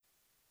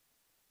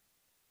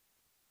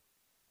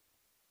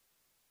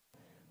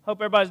Hope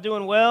everybody's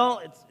doing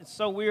well. It's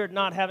so weird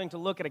not having to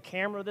look at a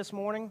camera this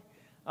morning.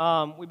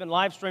 We've been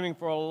live streaming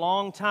for a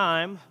long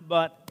time,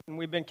 but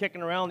we've been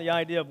kicking around the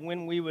idea of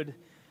when we would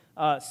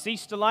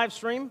cease to live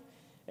stream,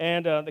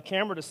 and the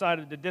camera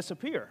decided to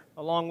disappear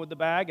along with the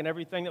bag and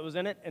everything that was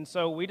in it, and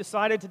so we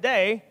decided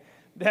today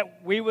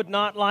that we would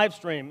not live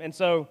stream, and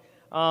so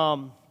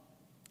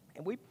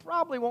we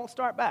probably won't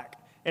start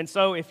back. And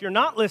so if you're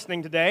not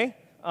listening today,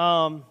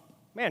 come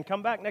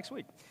back next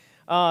week.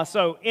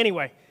 So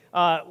anyway,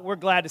 we're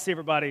glad to see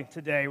everybody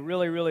today.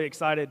 Really, really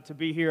excited to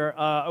be here.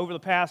 Over the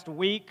past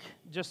week,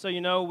 just so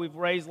you know, we've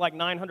raised like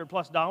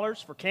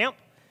 $900+ for camp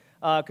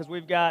because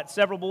we've got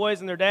several boys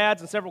and their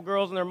dads and several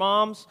girls and their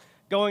moms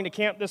going to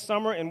camp this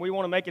summer, and we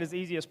want to make it as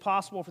easy as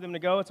possible for them to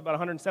go. It's about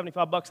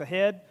 $175 a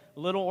head,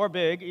 little or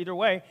big, either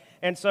way.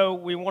 And so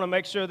we want to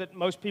make sure that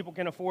most people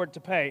can afford to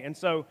pay. And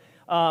so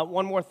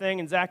one more thing,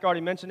 and Zach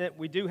already mentioned it,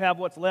 we do have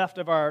what's left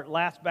of our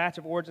last batch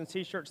of Origins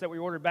t-shirts that we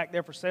ordered back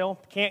there for sale.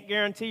 Can't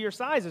guarantee your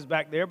sizes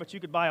back there, but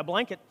you could buy a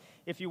blanket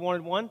if you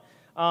wanted one,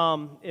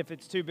 if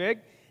it's too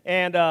big.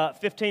 And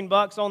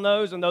 $15 on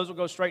those, and those will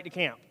go straight to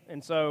camp.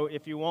 And so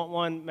if you want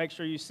one, make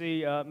sure you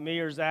see me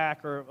or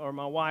Zach or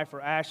my wife or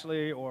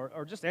Ashley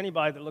or just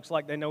anybody that looks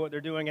like they know what they're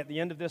doing at the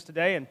end of this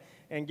today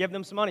and give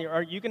them some money.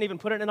 Or you can even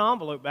put it in an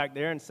envelope back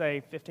there and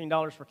say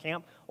 $15 for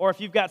camp. Or if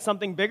you've got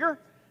something bigger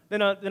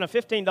than a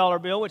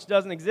 $15 bill, which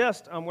doesn't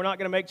exist, we're not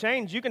going to make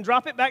change, you can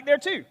drop it back there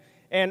too.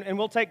 And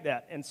we'll take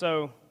that. And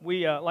so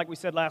we, like we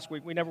said last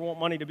week, we never want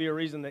money to be a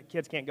reason that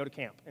kids can't go to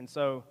camp. And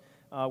so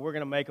we're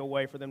going to make a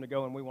way for them to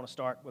go, and we want to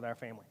start with our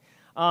family.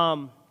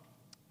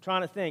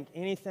 Trying to think,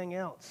 anything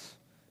else?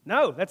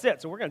 No, that's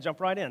it. So we're going to jump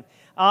right in.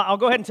 I'll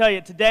go ahead and tell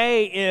you,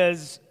 today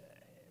is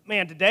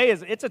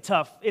it's a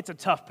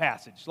tough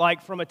passage.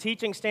 Like from a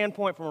teaching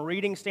standpoint, from a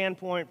reading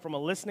standpoint, from a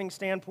listening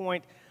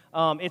standpoint,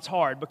 it's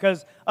hard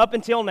because up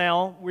until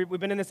now, we've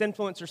been in this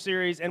influencer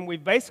series, and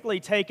we've basically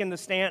taken the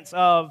stance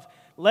of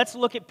let's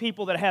look at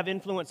people that have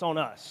influence on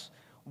us.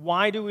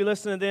 Why do we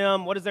listen to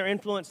them? What is their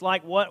influence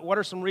like? What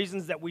are some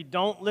reasons that we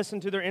don't listen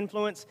to their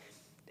influence?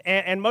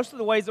 And most of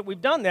the ways that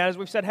we've done that is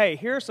we've said, hey,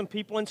 here are some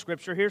people in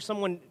Scripture. Here's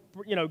someone,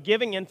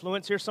 giving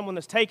influence. Here's someone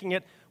that's taking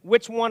it.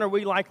 Which one are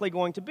we likely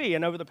going to be?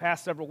 And over the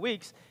past several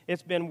weeks,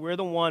 it's been we're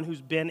the one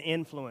who's been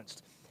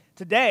influenced.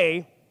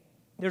 Today,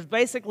 there's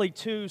basically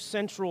two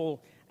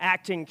central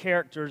acting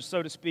characters,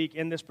 so to speak,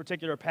 in this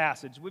particular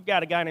passage. We've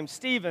got a guy named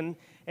Stephen,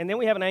 and then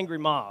we have an angry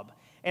mob.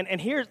 And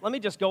let me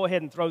just go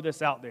ahead and throw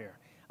this out there.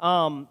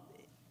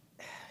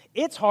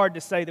 It's hard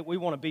to say that we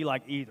want to be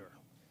like either.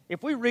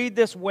 If we read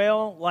this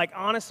well, like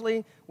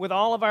honestly, with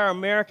all of our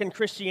American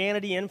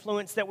Christianity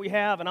influence that we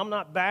have, and I'm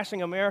not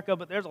bashing America,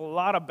 but there's a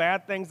lot of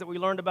bad things that we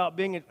learned about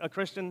being a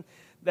Christian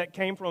that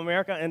came from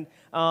America, and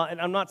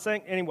I'm not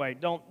saying, anyway,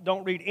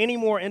 don't read any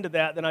more into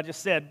that than I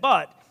just said,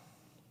 but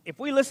if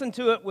we listen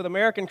to it with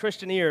American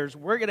Christian ears,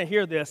 we're going to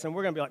hear this, and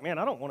we're going to be like, man,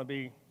 I don't want to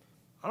be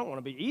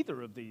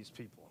either of these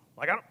people.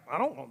 Like, I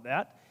don't want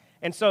that.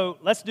 And so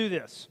let's do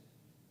this.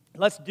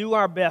 Let's do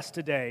our best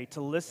today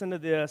to listen to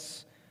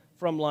this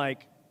from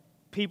like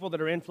people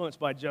that are influenced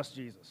by just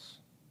Jesus.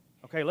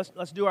 Okay,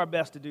 let's do our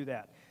best to do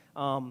that.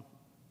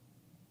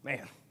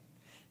 Man,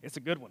 it's a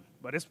good one,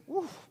 but it's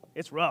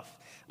rough.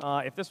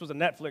 If this was a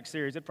Netflix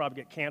series, it'd probably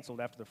get canceled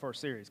after the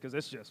first series because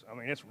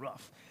it's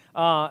rough.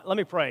 Let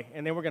me pray,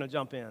 and then we're going to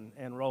jump in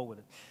and roll with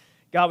it.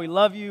 God, we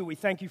love you. We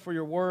thank you for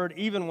your word,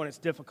 even when it's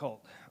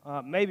difficult,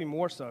 maybe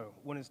more so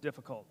when it's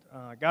difficult.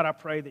 God, I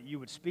pray that you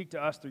would speak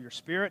to us through your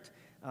Spirit.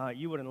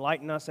 You would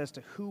enlighten us as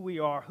to who we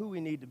are, who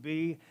we need to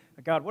be.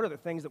 God, what are the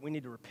things that we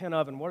need to repent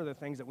of, and what are the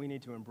things that we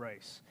need to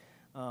embrace?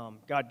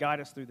 God,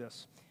 guide us through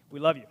this. We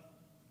love you.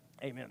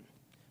 Amen.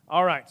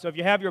 All right, so if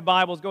you have your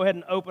Bibles, go ahead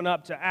and open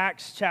up to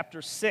Acts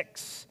chapter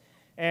 6.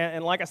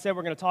 And like I said,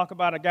 we're going to talk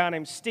about a guy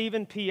named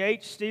Stephen,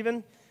 P.H.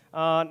 Stephen.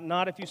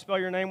 Not if you spell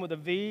your name with a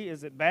V.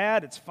 Is it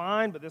bad? It's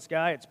fine, but this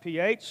guy, it's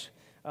P.H.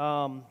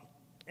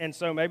 And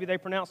so maybe they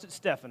pronounced it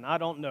Stephen. I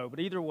don't know, but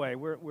either way,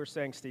 we're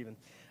saying Stephen.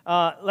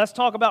 Let's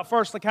talk about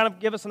first, to kind of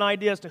give us an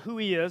idea as to who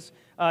he is.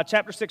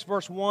 Chapter 6,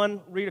 verse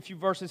 1, read a few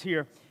verses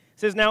here. It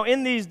says, "Now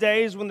in these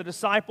days when the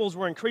disciples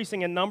were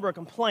increasing in number, a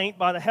complaint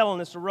by the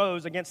Hellenists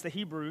arose against the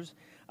Hebrews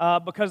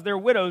because their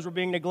widows were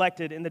being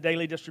neglected in the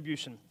daily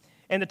distribution.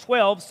 And the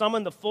 12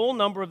 summoned the full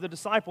number of the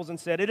disciples and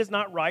said, 'It is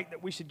not right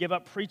that we should give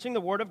up preaching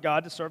the word of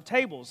God to serve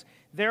tables.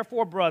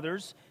 Therefore,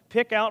 brothers,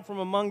 pick out from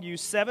among you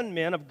 7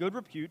 men of good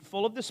repute,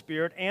 full of the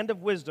Spirit and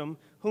of wisdom,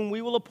 whom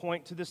we will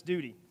appoint to this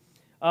duty.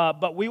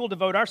 But we will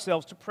devote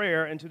ourselves to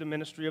prayer and to the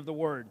ministry of the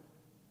word.'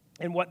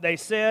 And what they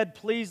said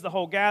pleased the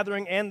whole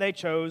gathering, and they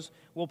chose."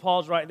 We'll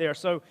pause right there.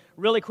 So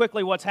really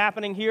quickly, what's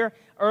happening here?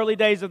 Early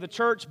days of the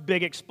church,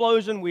 big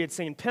explosion. We had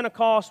seen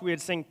Pentecost. We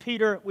had seen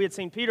Peter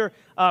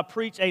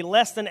preach a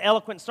less than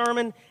eloquent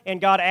sermon,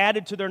 and God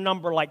added to their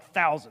number like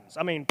thousands.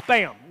 I mean,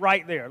 bam,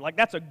 right there. Like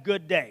that's a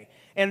good day.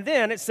 And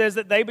then it says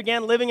that they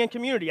began living in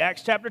community.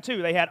 Acts chapter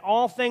 2. They had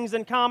all things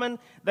in common.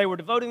 They were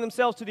devoting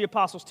themselves to the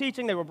apostles'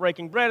 teaching. They were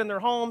breaking bread in their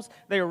homes.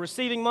 They were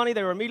receiving money.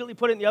 They were immediately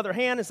putting it in the other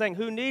hand and saying,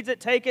 who needs it?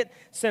 Take it.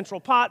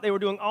 Central pot. They were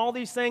doing all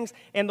these things.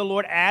 And the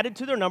Lord added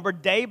to their number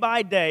day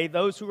by day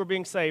those who were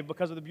being saved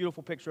because of the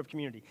beautiful picture of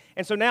community.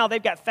 And so now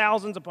they've got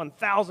thousands upon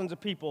thousands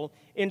of people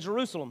in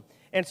Jerusalem.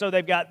 And so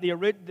they've got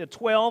the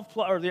 12,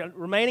 or the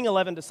remaining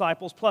 11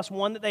 disciples, plus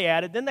one that they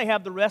added. Then they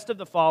have the rest of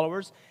the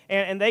followers.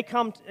 And they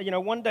come,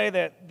 one day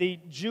that the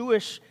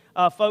Jewish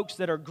folks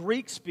that are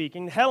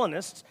Greek-speaking,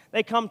 Hellenists,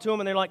 they come to them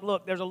and they're like,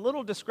 look, there's a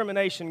little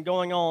discrimination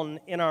going on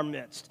in our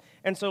midst.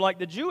 And so like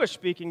the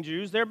Jewish-speaking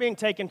Jews, they're being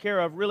taken care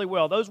of really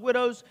well. Those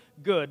widows,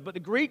 good. But the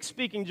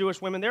Greek-speaking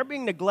Jewish women, they're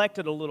being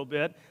neglected a little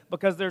bit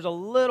because there's a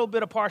little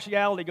bit of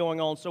partiality going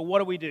on. So what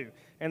do we do?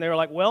 And they were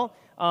like, well,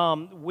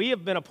 we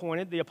have been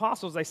appointed, the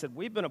apostles, they said,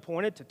 we've been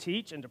appointed to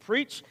teach and to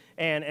preach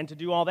and to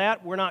do all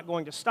that. We're not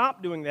going to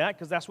stop doing that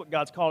because that's what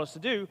God's called us to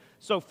do.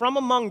 So from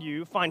among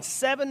you, find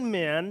 7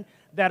 men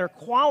that are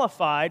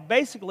qualified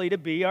basically to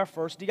be our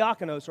first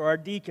diakonos, or our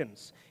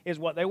deacons, is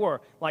what they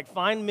were. Like,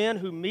 find men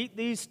who meet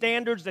these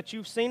standards that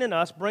you've seen in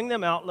us, bring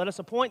them out, let us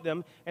appoint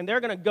them, and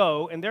they're going to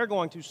go and they're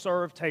going to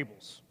serve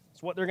tables.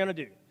 That's what they're going to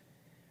do.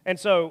 And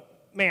so,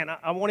 man,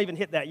 I won't even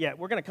hit that yet.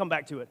 We're going to come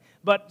back to it.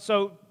 But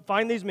so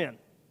find these men.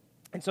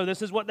 And so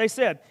this is what they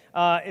said.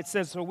 It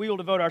says, so we will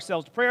devote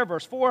ourselves to prayer,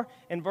 verse 4.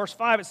 In verse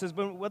 5, it says,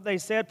 but what they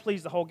said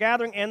pleased the whole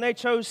gathering. And they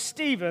chose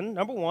Stephen,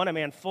 number 1, a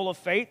man full of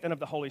faith and of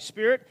the Holy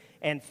Spirit,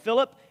 and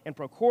Philip, and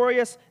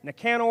Prochorus,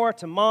 Nicanor,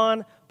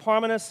 Timon,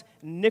 Parmenas,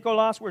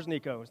 Nicholas. Where's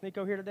Nico? Is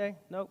Nico here today?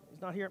 Nope,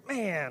 he's not here.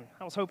 Man,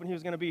 I was hoping he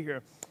was going to be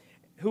here.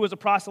 Who was a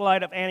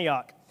proselyte of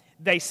Antioch.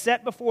 They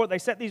set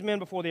these men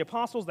before the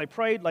apostles. They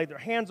prayed, laid their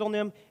hands on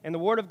them, and the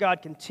word of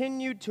God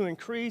continued to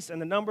increase,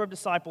 and the number of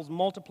disciples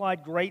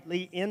multiplied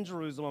greatly in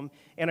Jerusalem,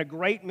 and a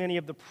great many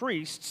of the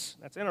priests,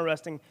 that's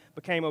interesting,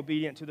 became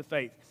obedient to the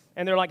faith.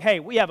 And they're like, hey,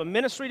 we have a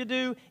ministry to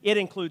do. It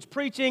includes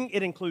preaching.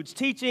 It includes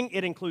teaching.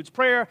 It includes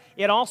prayer.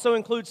 It also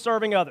includes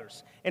serving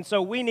others. And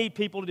so we need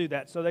people to do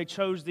that. So they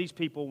chose these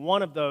people.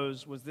 One of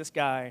those was this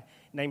guy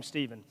named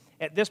Stephen.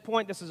 At this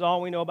point, this is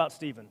all we know about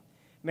Stephen.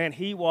 Man,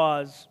 he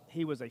was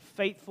a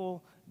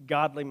faithful,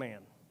 godly man.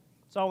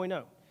 That's all we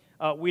know.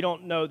 We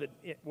don't know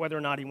whether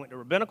or not he went to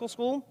rabbinical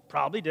school.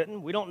 Probably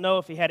didn't. We don't know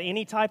if he had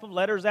any type of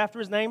letters after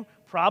his name.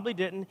 Probably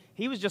didn't.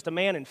 He was just a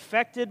man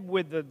infected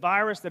with the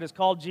virus that is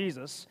called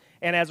Jesus,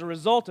 and as a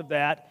result of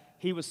that,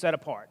 he was set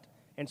apart.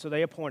 And so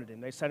they appointed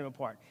him. They set him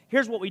apart.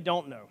 Here's what we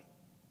don't know.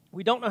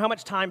 We don't know how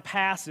much time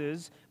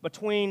passes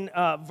between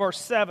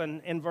verse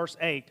 7 and verse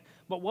 8,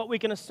 but what we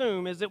can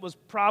assume is it was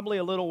probably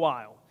a little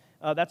while.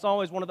 That's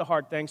always one of the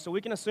hard things. So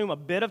we can assume a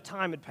bit of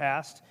time had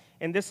passed,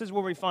 and this is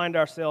where we find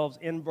ourselves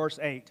in verse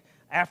 8,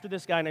 after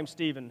this guy named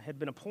Stephen had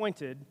been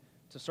appointed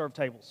to serve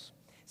tables.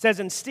 It says,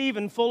 and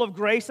Stephen, full of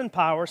grace and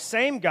power,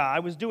 same guy,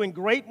 was doing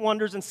great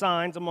wonders and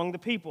signs among the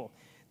people.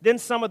 Then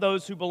some of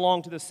those who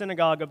belonged to the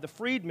synagogue of the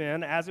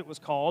freedmen, as it was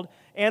called,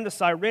 and the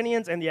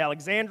Cyrenians and the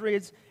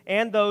Alexandrians,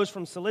 and those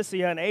from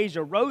Cilicia and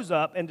Asia rose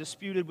up and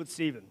disputed with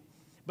Stephen.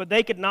 But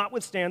they could not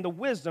withstand the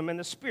wisdom and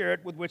the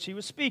spirit with which he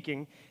was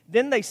speaking.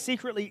 Then they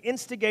secretly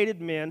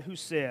instigated men who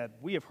said,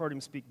 we have heard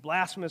him speak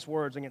blasphemous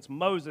words against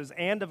Moses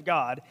and of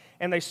God.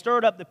 And they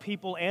stirred up the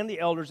people and the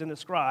elders and the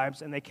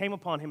scribes, and they came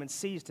upon him and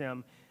seized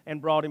him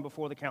and brought him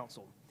before the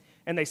council.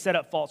 And they set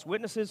up false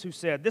witnesses who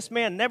said, this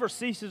man never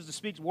ceases to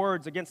speak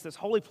words against this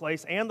holy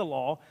place and the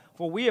law,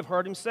 for we have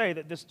heard him say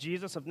that this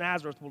Jesus of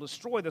Nazareth will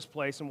destroy this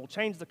place and will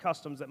change the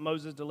customs that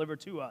Moses delivered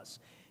to us.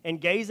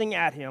 And gazing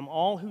at him,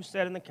 all who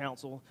sat in the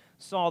council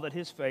saw that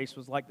his face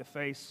was like the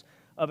face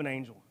of an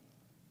angel.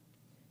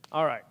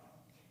 All right.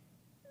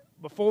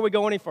 Before we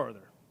go any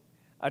further,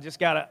 I'm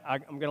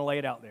going to lay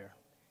it out there.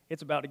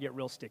 It's about to get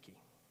real sticky,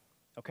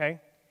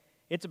 okay?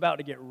 It's about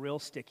to get real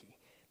sticky.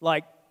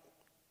 Like,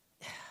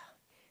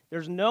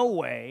 there's no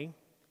way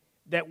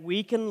that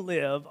we can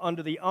live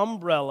under the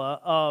umbrella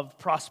of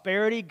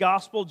prosperity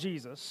gospel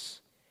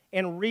Jesus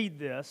and read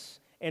this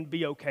and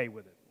be okay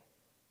with it.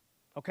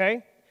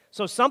 Okay?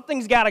 So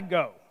something's got to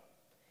go.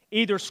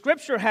 Either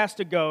Scripture has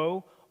to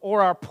go,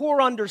 or our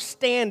poor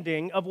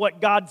understanding of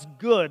what God's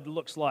good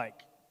looks like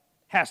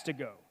has to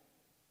go.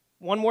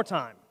 One more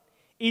time.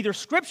 Either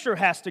Scripture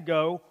has to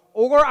go,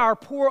 or our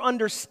poor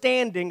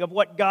understanding of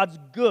what God's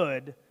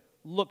good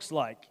looks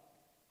like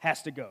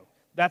has to go.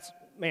 That's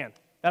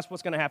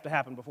what's going to have to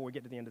happen before we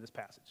get to the end of this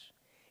passage.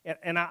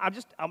 And I'm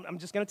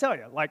just going to tell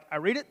you, like, I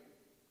read it,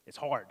 it's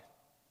hard.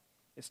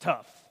 It's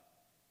tough.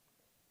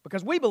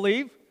 Because we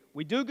believe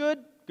we do good,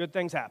 good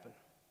things happen.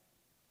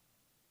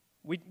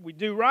 We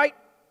do right,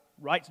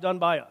 right's done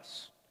by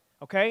us.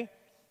 Okay?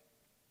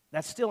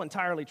 That's still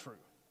entirely true.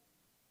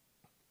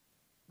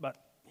 But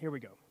here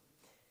we go.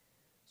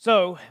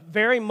 So,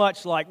 very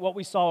much like what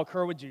we saw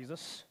occur with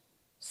Jesus,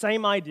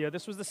 same idea.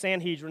 This was the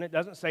Sanhedrin. It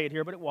doesn't say it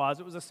here, but it was.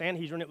 It was a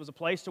Sanhedrin. It was a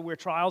place to where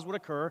trials would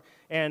occur,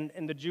 and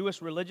the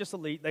Jewish religious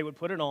elite, they would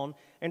put it on.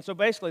 And so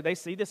basically, they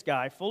see this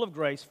guy full of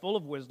grace, full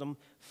of wisdom,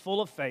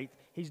 full of faith.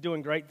 He's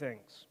doing great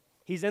things.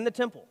 He's in the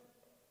temple.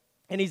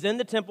 And he's in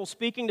the temple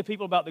speaking to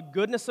people about the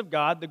goodness of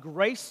God, the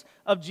grace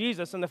of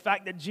Jesus, and the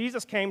fact that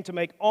Jesus came to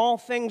make all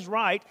things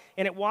right.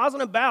 And it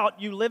wasn't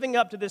about you living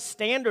up to this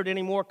standard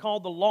anymore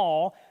called the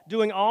law,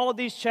 doing all of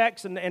these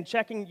checks and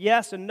checking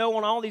yes and no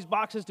on all these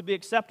boxes to be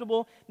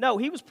acceptable. No,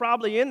 he was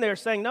probably in there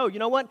saying, no, you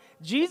know what?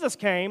 Jesus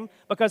came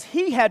because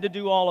he had to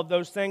do all of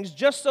those things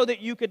just so that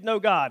you could know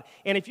God.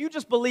 And if you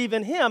just believe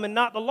in him and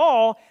not the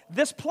law,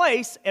 this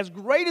place, as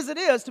great as it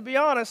is, to be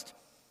honest,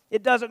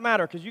 it doesn't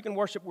matter because you can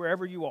worship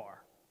wherever you are.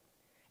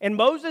 And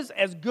Moses,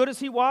 as good as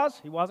he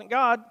wasn't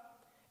God.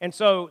 And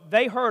so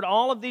they heard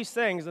all of these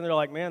things, and they're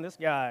like, man, this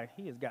guy,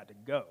 he has got to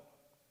go.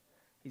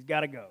 He's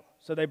got to go.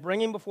 So they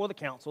bring him before the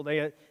council.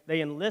 They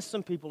enlist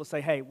some people to say,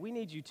 hey, we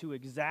need you to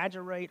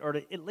exaggerate or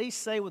to at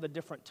least say with a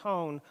different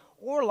tone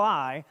or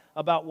lie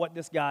about what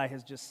this guy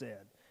has just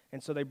said.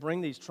 And so they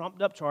bring these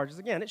trumped-up charges.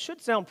 Again, it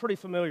should sound pretty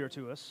familiar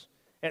to us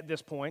at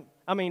this point.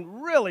 I mean,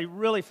 really,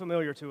 really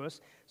familiar to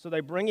us. So they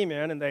bring him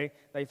in, and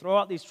they throw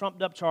out these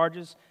trumped-up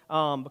charges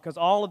because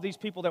all of these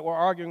people that were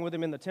arguing with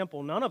him in the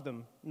temple, none of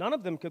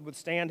them could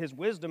withstand his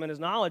wisdom and his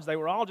knowledge. They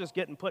were all just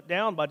getting put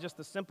down by just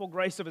the simple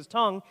grace of his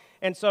tongue.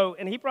 And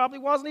he probably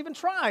wasn't even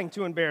trying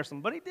to embarrass them,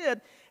 but he did.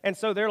 And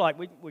so they're like,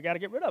 we got to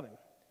get rid of him.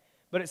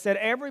 But it said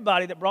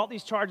everybody that brought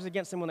these charges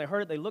against him, when they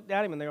heard it, they looked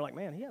at him, and they were like,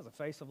 man, he has a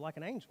face of like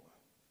an angel.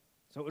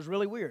 So it was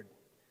really weird.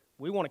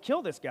 We want to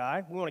kill this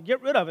guy. We want to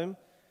get rid of him.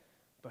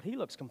 But he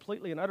looks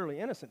completely and utterly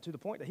innocent to the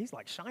point that he's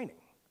like shining.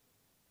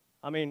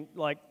 I mean,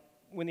 like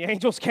when the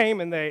angels came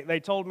and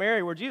they told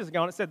Mary where Jesus was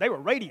going, it said they were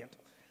radiant.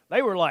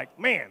 They were like,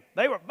 man,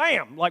 they were,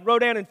 bam, like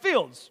Rodan and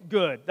Fields,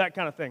 good, that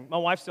kind of thing. My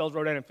wife sells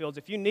Rodan and Fields.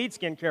 If you need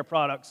skincare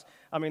products,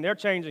 I mean, they're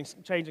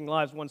changing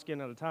lives one skin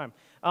at a time.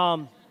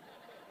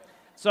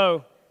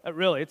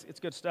 Really, it's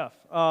good stuff.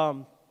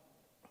 I'm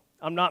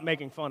not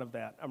making fun of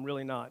that. I'm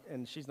really not,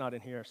 and she's not in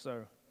here,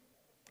 so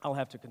I'll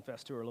have to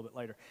confess to her a little bit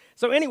later.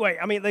 So anyway,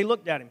 I mean, they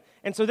looked at him.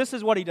 And so this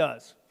is what he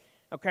does,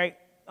 okay?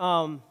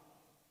 And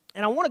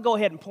I want to go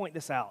ahead and point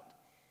this out.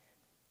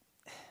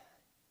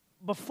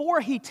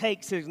 Before he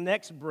takes his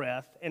next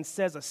breath and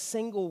says a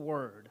single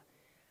word,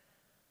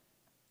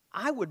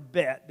 I would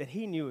bet that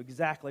he knew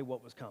exactly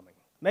what was coming.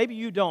 Maybe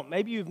you don't.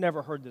 Maybe you've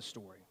never heard this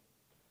story.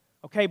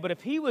 Okay, but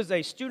if he was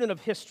a student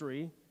of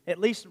history, at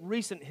least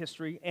recent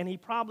history, and he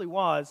probably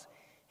was,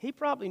 he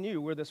probably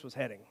knew where this was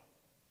heading.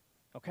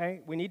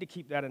 Okay, we need to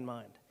keep that in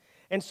mind.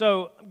 And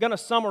so I'm going to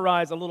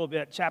summarize a little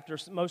bit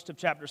most of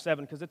chapter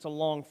 7 because it's a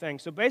long thing.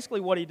 So basically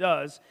what he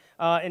does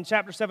in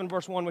chapter 7,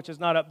 verse 1, which is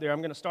not up there,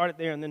 I'm going to start it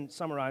there and then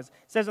summarize. It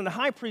says, and the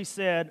high priest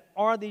said,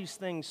 are these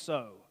things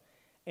so?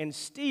 And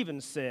Stephen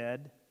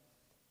said,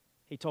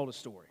 he told a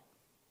story.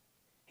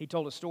 He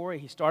told a story.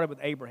 He started with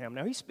Abraham.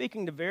 Now he's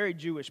speaking to very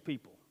Jewish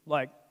people,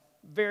 like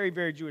very,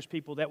 very Jewish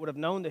people that would have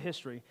known the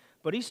history.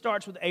 But he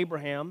starts with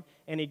Abraham,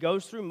 and he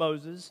goes through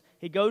Moses.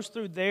 He goes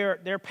through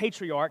their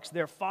patriarchs,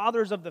 their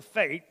fathers of the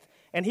faith,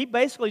 and he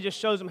basically just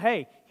shows them,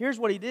 hey, here's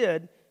what he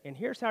did, and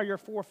here's how your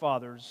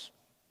forefathers,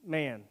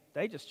 man,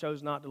 they just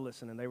chose not to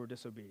listen, and they were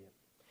disobedient.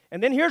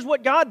 And then here's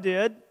what God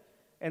did,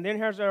 and then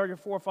here's how your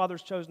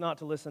forefathers chose not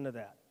to listen to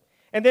that.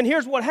 And then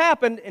here's what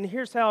happened, and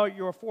here's how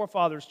your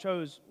forefathers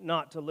chose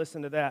not to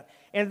listen to that.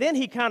 And then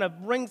he kind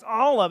of brings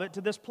all of it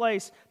to this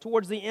place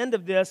towards the end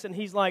of this, and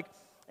he's like,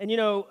 and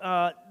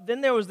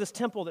then there was this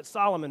temple that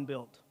Solomon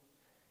built.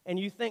 And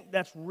you think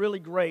that's really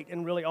great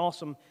and really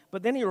awesome.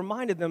 But then he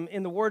reminded them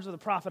in the words of the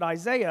prophet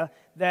Isaiah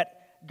that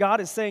God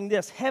is saying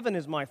this, heaven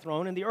is my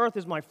throne and the earth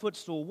is my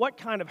footstool. What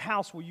kind of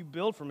house will you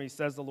build for me,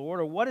 says the Lord?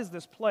 Or what is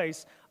this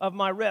place of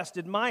my rest?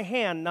 Did my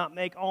hand not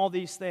make all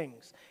these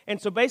things?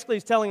 And so basically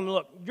he's telling them,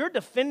 look, you're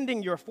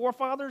defending your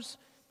forefathers.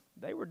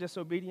 They were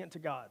disobedient to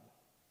God.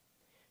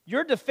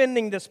 You're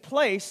defending this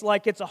place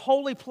like it's a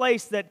holy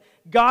place that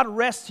God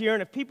rests here,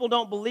 and if people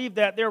don't believe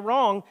that, they're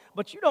wrong.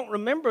 But you don't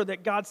remember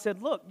that God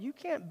said, look, you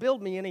can't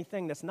build me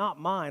anything that's not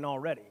mine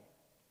already.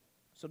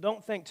 So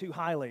don't think too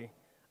highly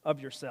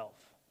of yourself.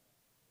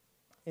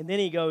 And then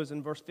he goes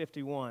in verse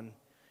 51,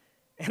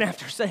 and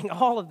after saying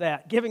all of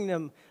that, giving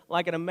them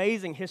like an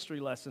amazing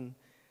history lesson,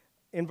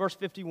 in verse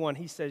 51,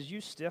 he says,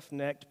 you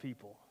stiff-necked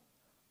people,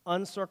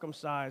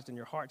 uncircumcised in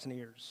your hearts and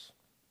ears,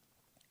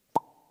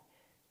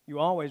 you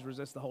always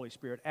resist the Holy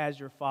Spirit, as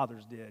your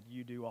fathers did,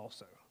 you do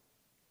also.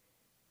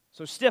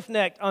 So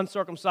stiff-necked,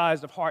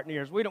 uncircumcised of heart and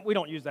ears, we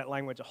don't use that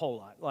language a whole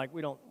lot. Like,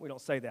 we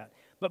don't say that.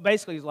 But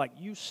basically, he's like,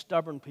 you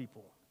stubborn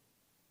people,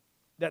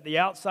 that the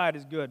outside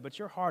is good, but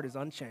your heart is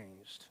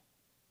unchanged.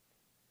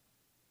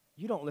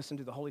 You don't listen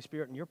to the Holy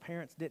Spirit, and your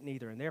parents didn't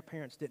either, and their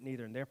parents didn't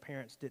either, and their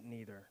parents didn't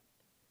either.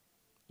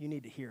 You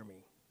need to hear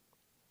me.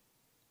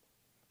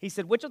 He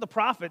said, which of the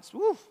prophets,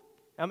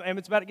 and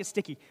it's about to get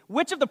sticky,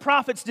 which of the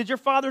prophets did your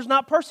fathers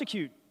not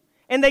persecute?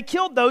 And they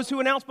killed those who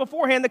announced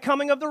beforehand the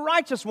coming of the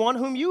righteous one,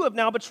 whom you have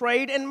now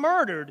betrayed and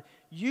murdered.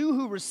 You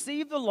who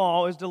received the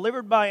law as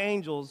delivered by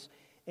angels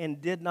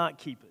and did not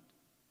keep it.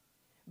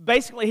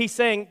 Basically, he's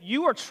saying,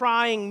 you are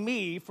trying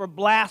me for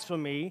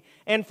blasphemy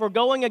and for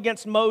going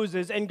against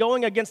Moses and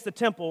going against the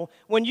temple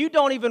when you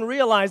don't even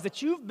realize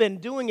that you've been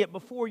doing it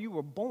before you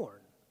were born.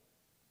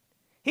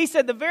 He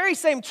said, the very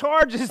same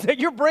charges that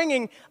you're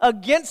bringing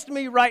against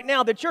me right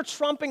now, that you're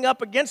trumping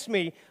up against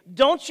me,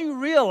 don't you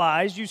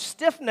realize, you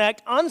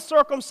stiff-necked,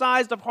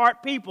 uncircumcised of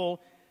heart people,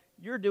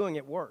 you're doing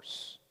it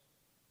worse.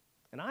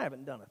 And I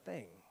haven't done a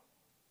thing.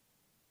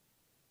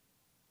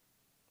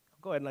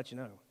 I'll go ahead and let you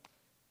know.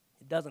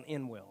 It doesn't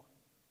end well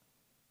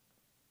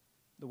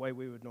the way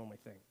we would normally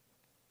think.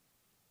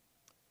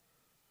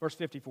 Verse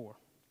 54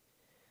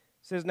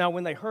 says, now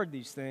when they heard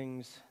these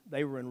things,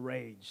 they were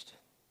enraged,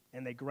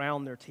 and they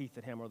ground their teeth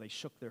at him, or they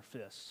shook their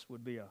fists,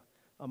 would be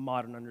a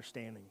modern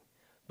understanding.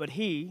 But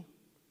he,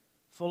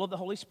 full of the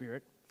Holy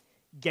Spirit,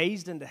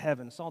 gazed into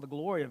heaven, saw the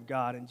glory of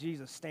God, and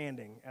Jesus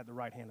standing at the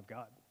right hand of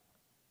God.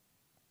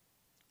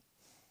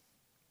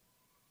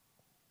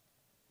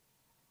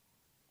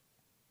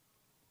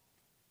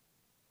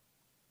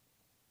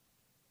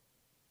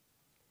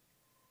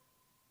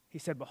 He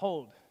said,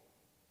 behold,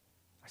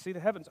 I see the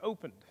heavens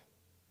opened,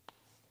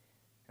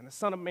 and the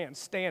Son of Man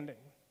standing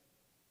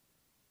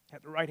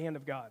at the right hand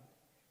of God.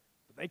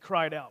 But they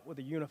cried out with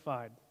a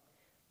unified,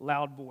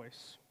 loud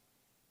voice,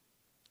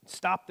 and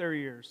stopped their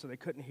ears so they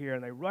couldn't hear,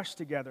 and they rushed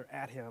together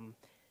at him, and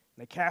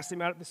they cast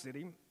him out of the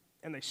city,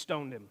 and they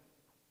stoned him.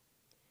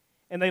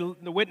 And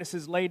the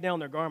witnesses laid down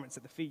their garments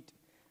at the feet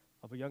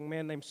of a young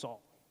man named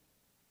Saul.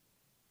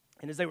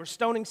 And as they were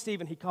stoning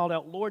Stephen, he called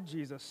out, Lord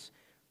Jesus,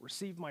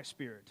 receive my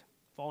spirit.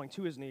 Falling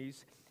to his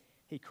knees,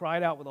 he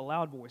cried out with a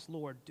loud voice,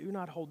 Lord, do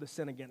not hold this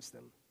sin against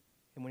them.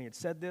 And when he had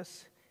said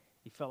this,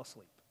 he fell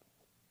asleep.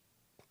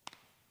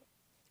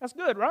 That's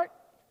good, right?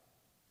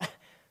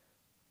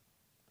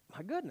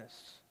 My goodness.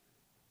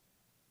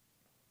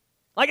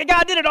 Like a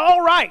guy did it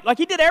all right. Like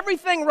he did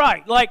everything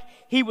right. Like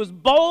he was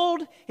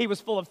bold, he was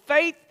full of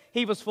faith,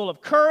 he was full of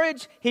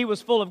courage, he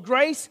was full of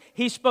grace,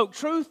 he spoke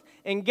truth,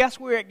 and guess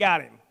where it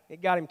got him?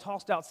 It got him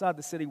tossed outside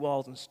the city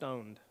walls and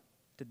stoned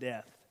to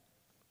death.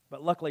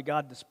 But luckily,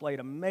 God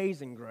displayed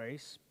amazing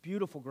grace,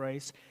 beautiful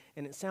grace,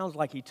 and it sounds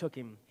like he took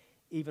him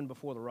even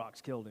before the rocks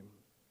killed him.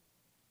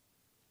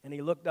 And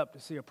he looked up to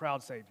see a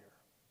proud Savior.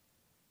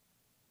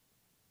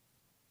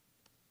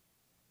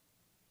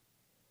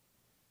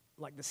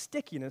 Like the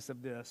stickiness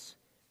of this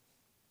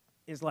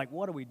is like,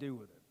 what do we do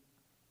with it?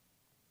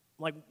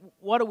 Like,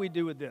 what do we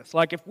do with this?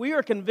 Like, if we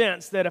are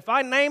convinced that if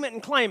I name it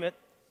and claim it,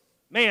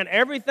 man,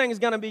 everything's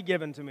going to be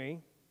given to me.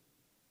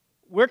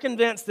 We're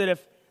convinced that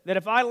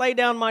if I lay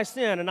down my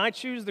sin and I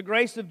choose the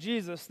grace of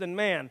Jesus, then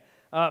man,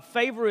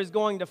 favor is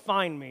going to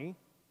find me.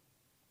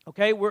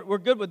 Okay, we're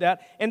good with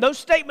that. And those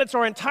statements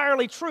are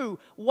entirely true.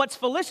 What's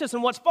fallacious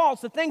and what's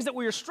false, the things that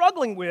we are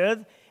struggling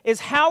with,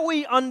 is how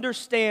we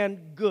understand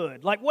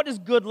good. Like, what does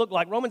good look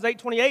like? Romans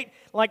 8:28,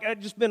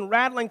 like, just been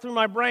rattling through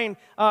my brain,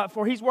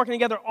 for he's working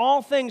together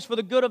all things for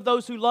the good of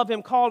those who love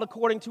him, called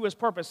according to his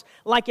purpose.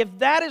 Like, if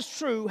that is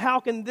true,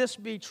 how can this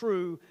be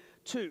true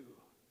too?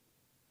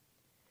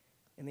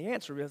 And the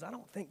answer is, I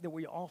don't think that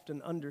we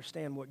often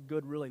understand what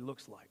good really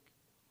looks like.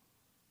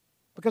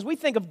 Because we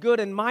think of good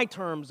in my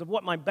terms of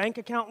what my bank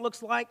account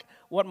looks like,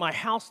 what my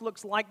house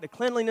looks like, the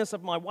cleanliness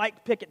of my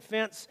white picket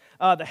fence,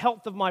 the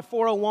health of my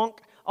 401k,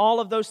 all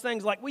of those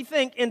things. Like we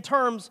think in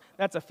terms,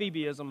 that's a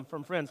Phoebeism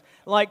from Friends.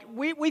 Like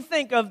we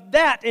think of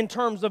that in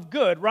terms of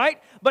good, right?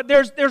 But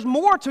there's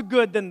more to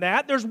good than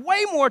that. There's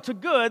way more to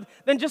good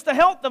than just the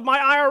health of my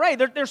IRA.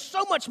 There's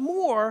so much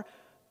more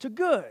to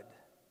good.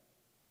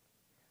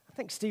 I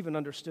think Stephen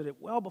understood it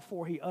well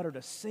before he uttered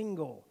a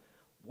single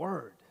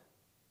word.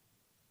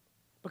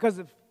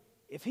 Because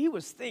if he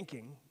was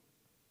thinking,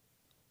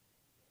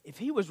 if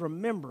he was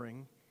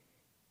remembering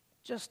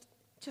just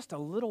a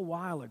little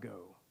while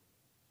ago,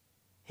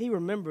 he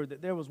remembered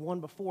that there was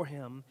one before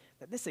him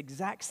that this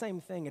exact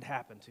same thing had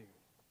happened to.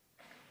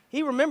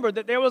 He remembered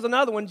that there was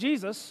another one,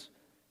 Jesus.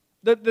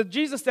 The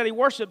Jesus that he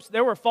worships,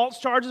 there were false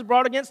charges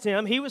brought against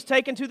him. He was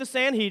taken to the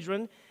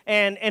Sanhedrin,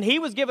 and he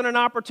was given an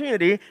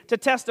opportunity to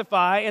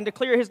testify and to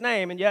clear his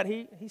name, and yet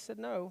he said,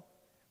 no,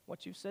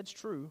 what you said's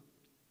true.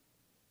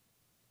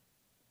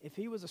 If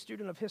he was a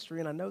student of history,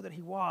 and I know that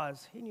he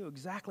was, he knew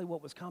exactly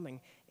what was coming,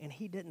 and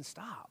he didn't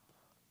stop.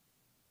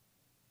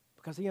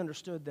 Because he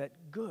understood that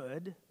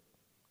good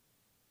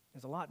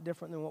is a lot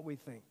different than what we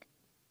think.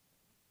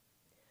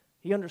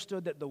 He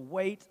understood that the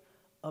weight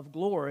of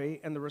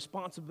glory and the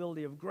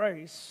responsibility of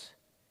grace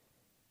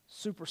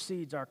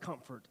supersedes our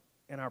comfort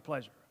and our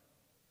pleasure.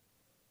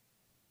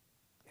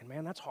 And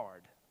man, that's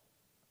hard.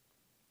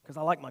 Because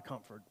I like my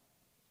comfort,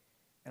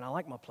 and I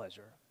like my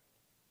pleasure.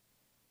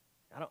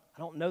 I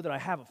don't know that I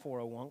have a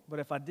 401, but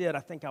if I did, I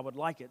think I would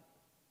like it.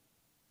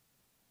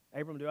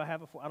 Abram, do I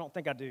have a 401? I don't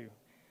think I do.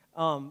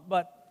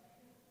 But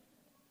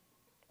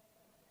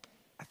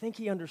I think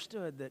he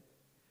understood that,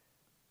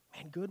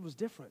 man, good was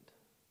different.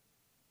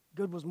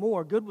 Good was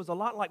more. Good was a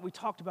lot like we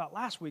talked about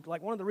last week.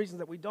 Like one of the reasons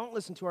that we don't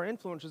listen to our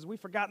influencers is we've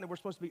forgotten that we're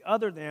supposed to be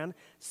other than,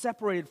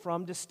 separated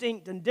from,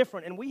 distinct, and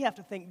different. And we have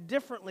to think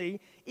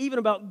differently even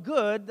about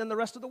good than the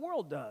rest of the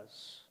world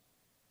does.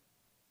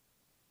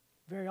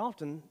 Very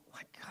often,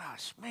 like,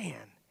 gosh, man.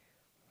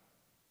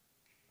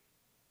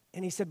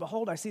 And he said,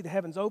 behold, I see the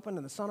heavens open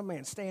and the Son of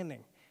Man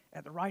standing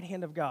at the right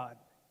hand of God.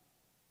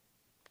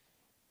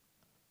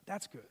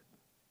 That's good.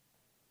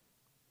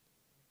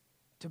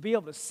 To be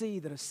able to see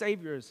that a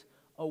Savior is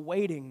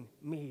awaiting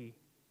me,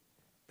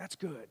 that's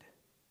good.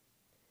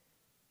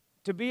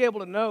 To be able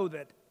to know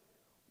that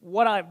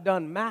what I've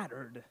done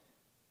mattered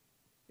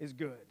is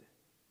good.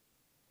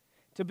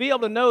 To be able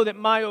to know that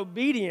my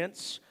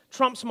obedience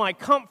trumps my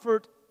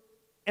comfort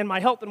and my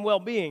health and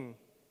well-being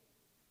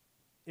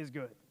is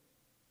good.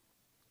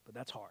 But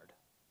that's hard.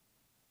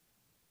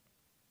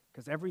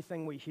 Because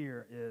everything we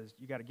hear is,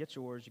 you got to get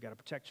yours, you got to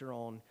protect your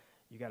own,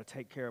 you got to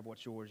take care of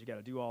what's yours, you got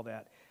to do all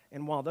that.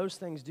 And while those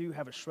things do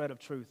have a shred of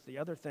truth, the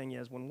other thing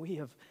is when we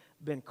have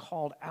been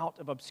called out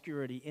of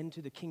obscurity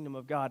into the kingdom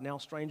of God, now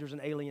strangers and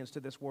aliens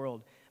to this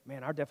world,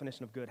 man, our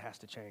definition of good has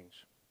to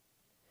change.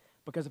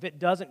 Because if it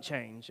doesn't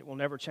change, it will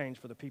never change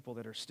for the people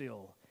that are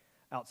still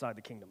outside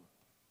the kingdom.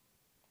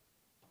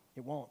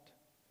 It won't.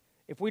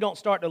 If we don't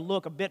start to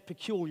look a bit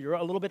peculiar,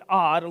 a little bit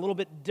odd, a little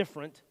bit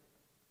different,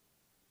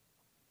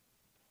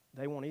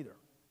 they won't either.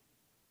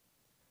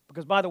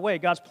 Because, by the way,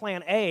 God's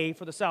plan A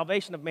for the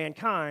salvation of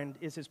mankind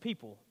is His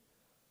people,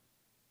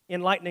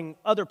 enlightening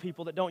other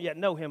people that don't yet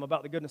know Him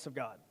about the goodness of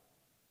God.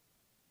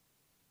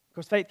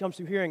 Because faith comes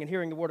through hearing, and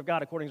hearing the Word of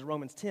God, according to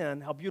Romans 10.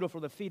 How beautiful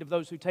are the feet of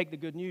those who take the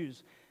good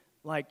news.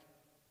 Like,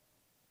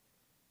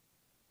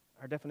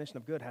 our definition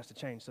of good has to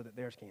change so that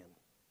theirs can.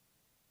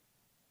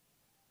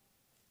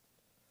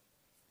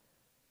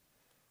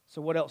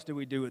 So what else do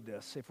we do with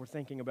this if we're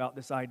thinking about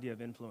this idea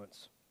of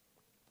influence?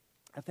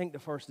 I think the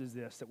first is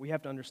this, that we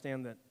have to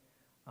understand that,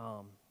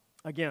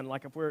 again,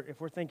 like if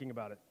we're thinking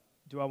about it,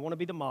 do I want to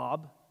be the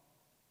mob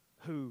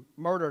who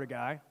murdered a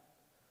guy,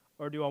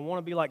 or do I want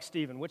to be like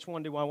Stephen? Which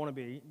one do I want to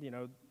be? You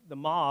know, the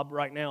mob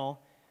right now,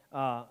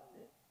 I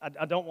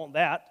don't want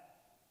that.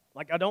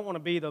 Like, I don't want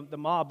to be the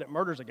mob that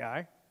murders a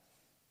guy,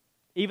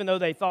 even though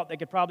they thought they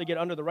could probably get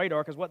under the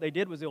radar because what they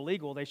did was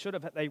illegal. They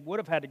would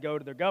have had to go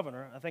to their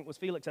governor. I think it was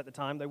Felix at the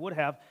time. They would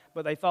have,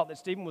 but they thought that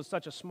Stephen was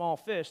such a small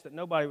fish that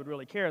nobody would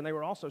really care. And they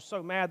were also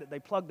so mad that they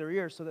plugged their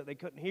ears so that they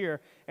couldn't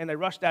hear, and they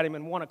rushed at him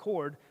in one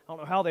accord. I don't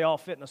know how they all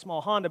fit in a small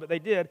Honda, but they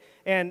did,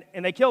 and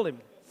they killed him.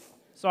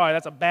 Sorry,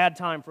 that's a bad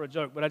time for a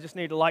joke, but I just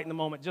need to lighten the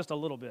moment just a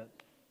little bit.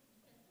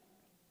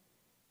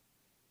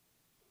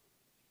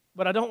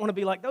 But I don't want to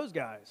be like those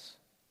guys.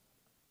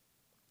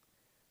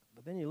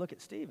 But then you look at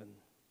Stephen.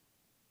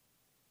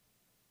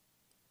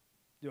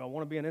 Do I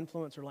want to be an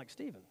influencer like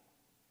Stephen?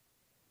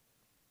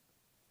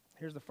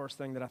 Here's the first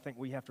thing that I think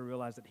we have to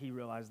realize that he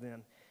realized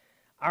then.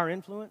 Our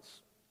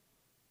influence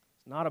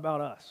is not about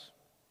us.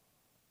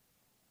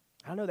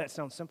 I know that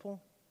sounds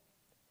simple,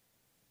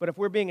 but if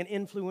we're being an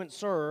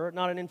influencer,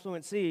 not an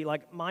influencee,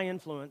 like my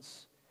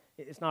influence,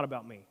 it's not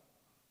about me.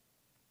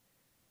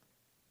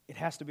 It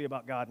has to be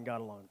about God and God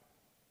alone.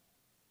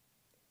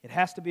 It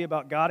has to be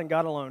about God and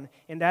God alone,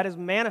 and that is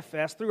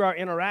manifest through our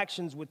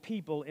interactions with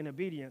people in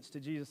obedience to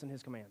Jesus and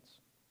His commands.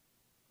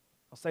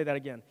 I'll say that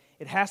again.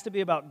 It has to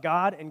be about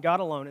God and God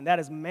alone, and that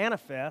is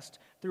manifest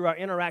through our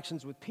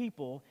interactions with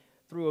people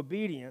through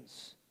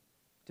obedience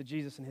to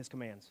Jesus and His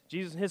commands.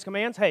 Jesus and His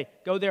commands, hey,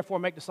 go therefore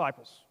make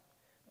disciples,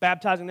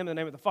 baptizing them in the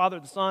name of the Father,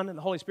 the Son, and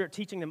the Holy Spirit,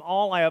 teaching them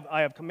all I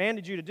have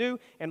commanded you to do,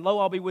 and lo,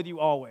 I'll be with you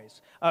always.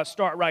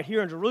 Start right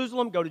here in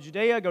Jerusalem, go to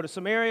Judea, go to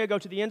Samaria, go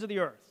to the ends of the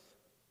earth.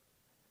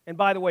 And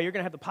by the way, you're going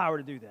to have the power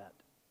to do that.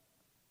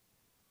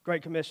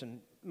 Great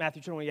Commission,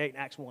 Matthew 28 and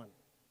Acts 1. A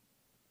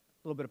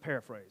little bit of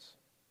paraphrase.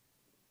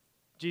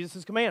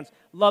 Jesus' commands.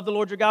 Love the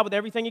Lord your God with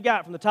everything you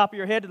got, from the top of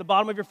your head to the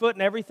bottom of your foot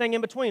and everything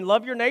in between.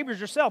 Love your neighbors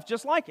yourself,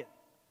 just like it.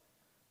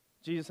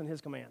 Jesus and His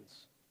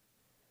commands.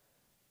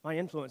 My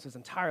influence is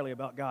entirely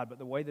about God, but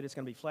the way that it's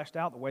going to be fleshed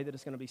out, the way that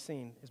it's going to be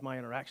seen, is my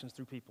interactions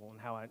through people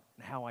and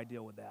how I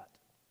deal with that.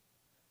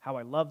 How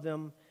I love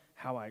them,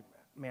 how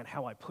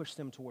I push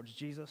them towards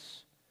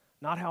Jesus.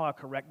 Not how I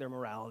correct their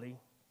morality,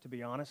 to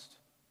be honest,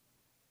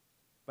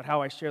 but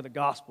how I share the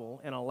gospel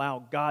and allow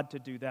God to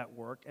do that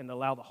work and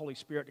allow the Holy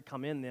Spirit to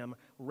come in them,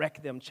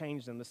 wreck them,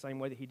 change them the same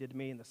way that He did to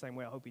me and the same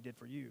way I hope He did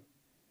for you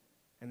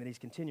and that He's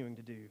continuing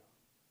to do.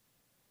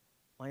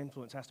 My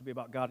influence has to be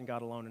about God and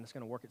God alone, and it's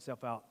going to work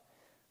itself out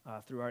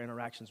through our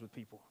interactions with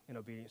people in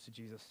obedience to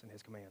Jesus and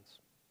His commands.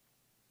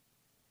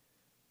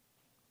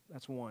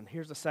 That's one.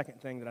 Here's the second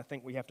thing that I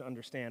think we have to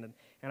understand,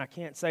 and I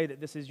can't say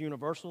that this is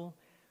universal,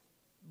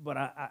 but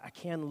I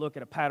can look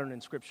at a pattern in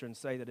Scripture and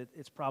say that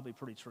it's probably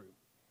pretty true.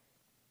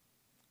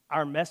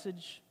 Our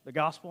message, the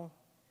gospel,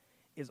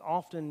 is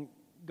often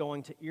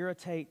going to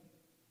irritate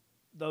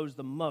those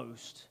the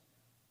most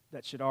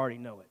that should already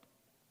know it.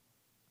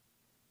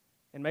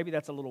 And maybe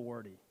that's a little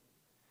wordy.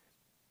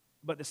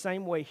 But the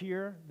same way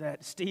here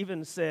that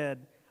Stephen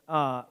said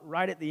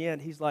right at the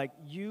end, he's like,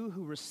 you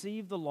who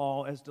received the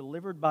law as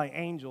delivered by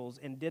angels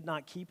and did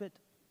not keep it,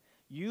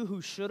 you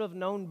who should have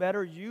known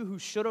better, you who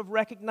should have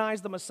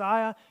recognized the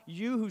Messiah,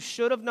 you who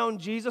should have known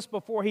Jesus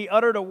before He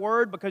uttered a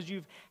word because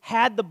you've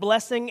had the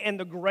blessing and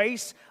the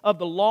grace of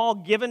the law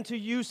given to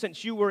you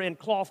since you were in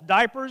cloth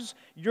diapers,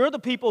 you're the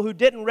people who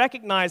didn't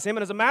recognize Him,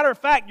 and as a matter of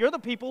fact, you're the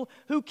people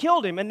who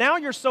killed Him, and now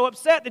you're so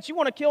upset that you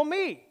want to kill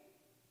me.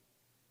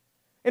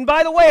 And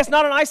by the way, it's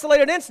not an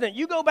isolated incident.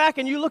 You go back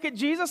and you look at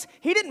Jesus,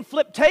 he didn't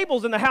flip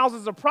tables in the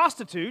houses of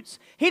prostitutes.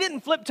 He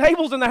didn't flip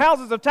tables in the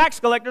houses of tax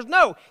collectors.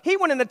 No, he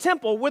went in the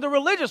temple where the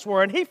religious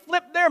were, and he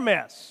flipped their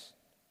mess.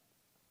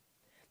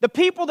 The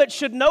people that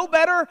should know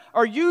better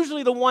are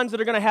usually the ones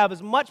that are going to have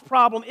as much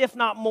problem, if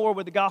not more,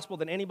 with the gospel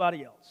than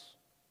anybody else.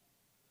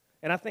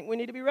 And I think we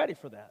need to be ready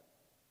for that.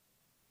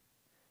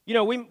 You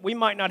know, we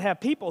might not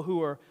have people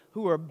who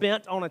are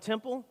bent on a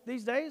temple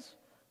these days,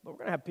 but we're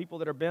going to have people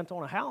that are bent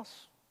on a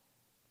house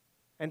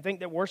and think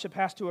that worship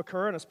has to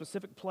occur in a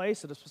specific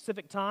place at a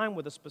specific time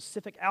with a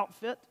specific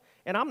outfit.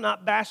 And I'm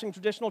not bashing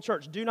traditional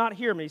church. Do not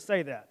hear me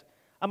say that.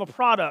 I'm a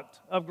product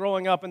of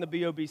growing up in the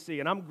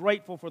BOBC, and I'm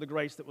grateful for the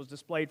grace that was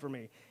displayed for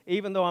me,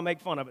 even though I make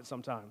fun of it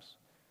sometimes.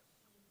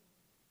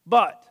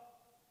 But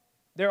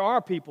there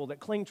are people that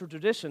cling to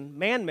tradition,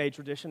 man-made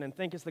tradition, and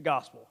think it's the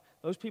gospel.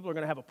 Those people are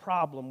going to have a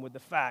problem with the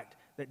fact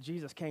that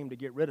Jesus came to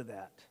get rid of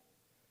that.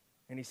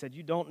 And he said,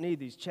 you don't need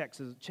these checks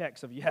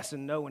of yes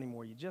and no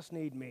anymore. You just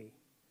need me.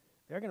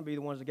 They're going to be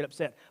the ones that get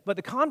upset. But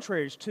the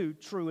contrary is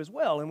true as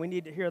well, and we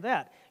need to hear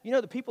that. You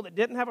know the people that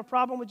didn't have a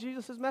problem with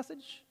Jesus'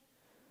 message?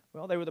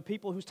 Well, they were the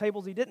people whose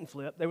tables he didn't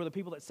flip. They were the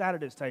people that sat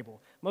at his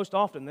table. Most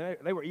often,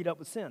 they were eat up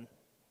with sin.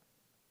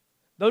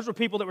 Those were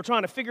people that were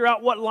trying to figure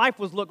out what life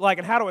was look like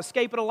and how to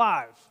escape it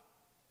alive.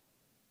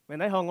 Man,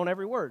 they hung on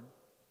every word.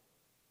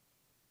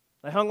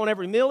 They hung on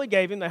every meal he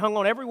gave him. They hung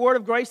on every word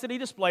of grace that he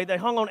displayed. They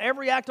hung on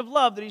every act of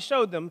love that he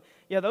showed them.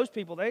 Yeah, those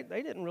people, they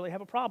didn't really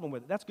have a problem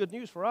with it. That's good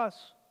news for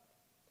us.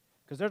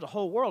 Because there's a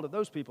whole world of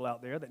those people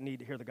out there that need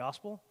to hear the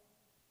gospel,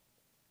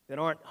 that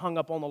aren't hung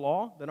up on the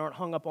law, that aren't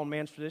hung up on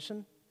man's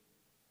tradition,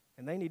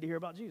 and they need to hear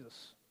about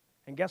Jesus.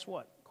 And guess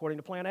what? According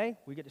to Plan A,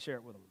 we get to share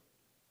it with them.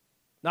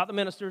 Not the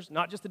ministers,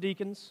 not just the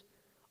deacons,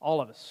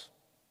 all of us,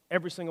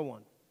 every single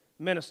one.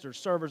 Ministers,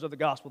 servers of the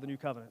gospel, the new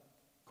covenant,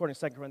 according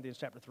to 2 Corinthians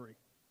chapter 3.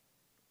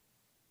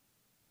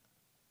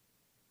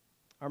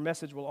 Our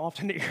message will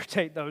often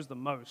irritate those the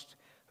most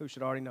who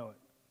should already know it.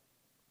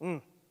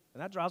 And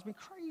that drives me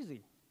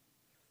crazy.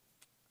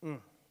 I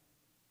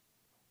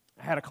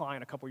had a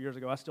client a couple years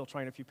ago. I still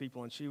train a few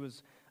people, and she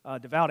was a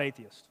devout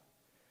atheist.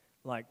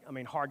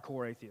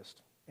 Hardcore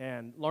atheist.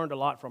 And learned a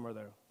lot from her,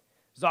 though.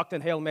 Sagt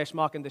den Heil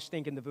Meshmachen, the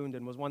stinkende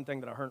Wunden was one thing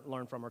that I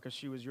learned from her because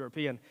she was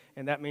European,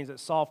 and that means that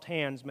soft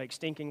hands make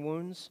stinking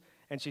wounds.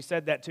 And she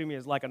said that to me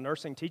as like a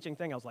nursing teaching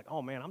thing. I was like,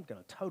 oh, man, I'm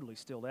going to totally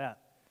steal that.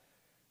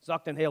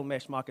 Sagt den Heil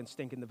Meshmachen,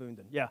 stinkende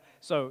Wunden. Yeah,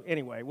 so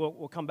anyway,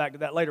 we'll come back to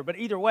that later. But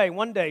either way,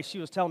 one day she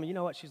was telling me, you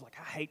know what? She's like,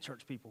 I hate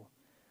church people.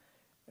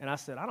 And I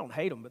said, I don't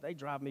hate them, but they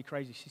drive me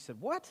crazy. She said,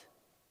 what?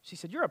 She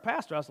said, you're a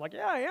pastor. I was like,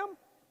 yeah, I am.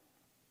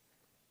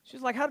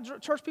 She's like, how do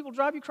church people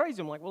drive you crazy?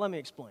 I'm like, well, let me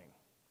explain.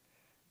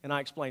 And I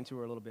explained to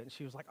her a little bit. And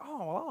she was like,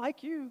 oh, well, I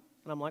like you.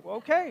 And I'm like, well,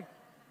 okay.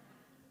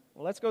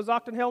 Well, let's go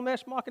Sagt den Heil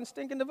Meshmachen,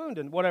 stinkende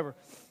Wunden, whatever.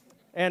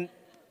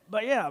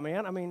 But yeah,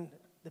 man,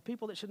 the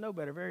people that should know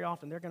better, very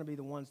often, they're going to be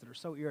the ones that are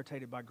so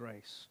irritated by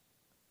grace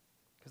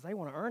because they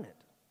want to earn it.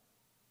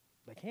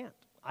 They can't.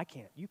 I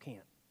can't. You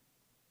can't.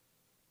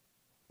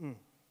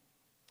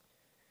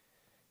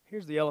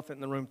 Here's the elephant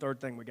in the room,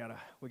 third thing we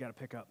gotta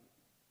pick up.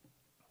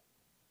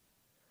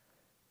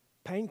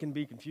 Pain can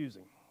be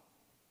confusing.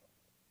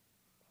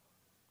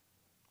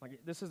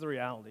 Like, this is the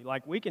reality.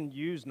 Like, we can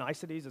use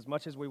niceties as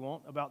much as we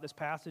want about this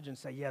passage and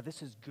say, yeah,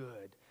 this is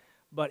good.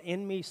 But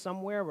in me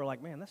somewhere, we're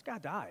like, man, this guy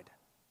died.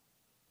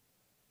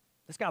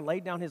 This guy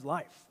laid down his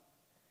life.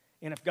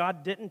 And if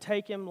God didn't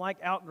take him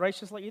out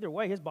graciously, either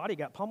way, his body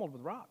got pummeled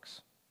with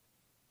rocks.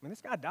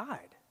 This guy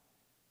died.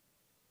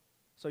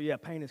 So yeah,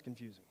 pain is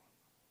confusing.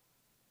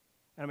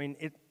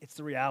 It's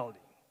the reality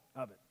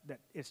of it, that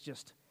it's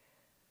just,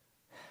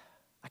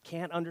 I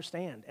can't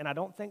understand. And I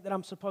don't think that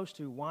I'm supposed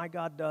to, why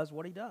God does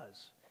what he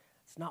does.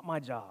 It's not my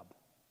job.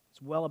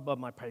 It's well above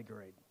my pay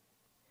grade.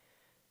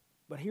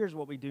 But here's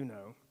what we do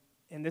know,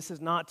 and this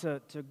is not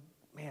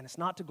it's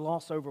not to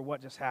gloss over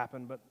what just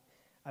happened, but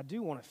I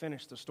do want to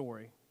finish the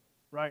story,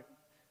 right?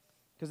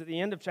 Because at the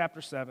end of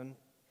chapter 7,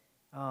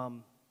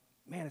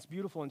 it's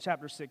beautiful in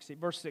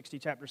verse 60,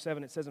 chapter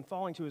 7, it says, and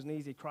falling to his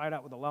knees, he cried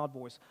out with a loud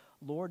voice,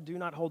 Lord, do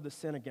not hold this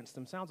sin against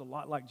them. Sounds a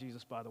lot like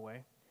Jesus, by the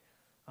way.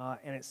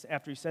 And it's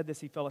after he said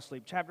this, he fell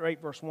asleep. Chapter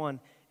 8, verse 1,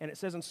 and it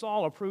says, and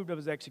Saul approved of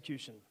his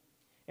execution.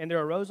 And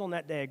there arose on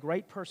that day a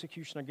great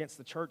persecution against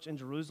the church in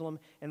Jerusalem,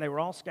 and they were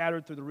all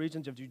scattered through the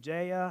regions of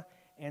Judea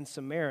and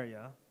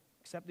Samaria,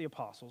 except the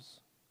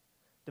apostles.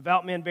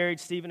 Devout men buried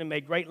Stephen and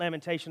made great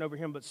lamentation over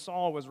him, but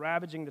Saul was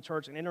ravaging the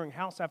church and entering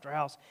house after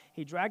house.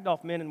 He dragged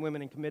off men and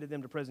women and committed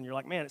them to prison. You're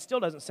like, man, it still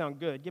doesn't sound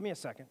good. Give me a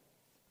second.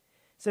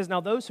 It says,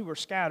 now those who were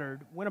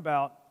scattered went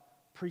about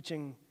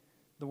preaching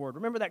the word.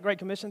 Remember that Great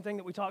Commission thing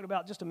that we talked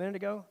about just a minute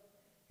ago?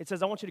 It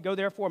says, I want you to go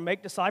therefore and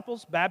make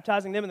disciples,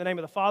 baptizing them in the name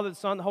of the Father, the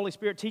Son, the Holy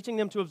Spirit, teaching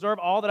them to observe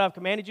all that I've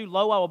commanded you.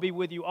 Lo, I will be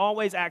with you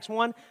always. Acts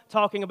 1,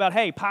 talking about,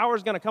 hey, power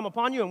is going to come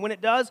upon you, and when it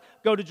does,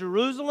 go to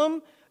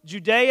Jerusalem,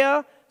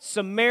 Judea,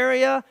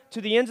 Samaria, to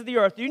the ends of the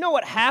earth. Do you know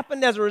what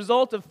happened as a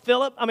result of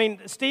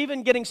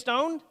Stephen getting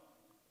stoned?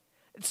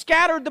 It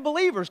scattered the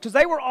believers because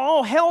they were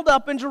all held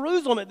up in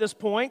Jerusalem at this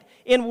point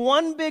in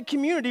one big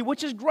community,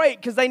 which is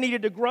great because they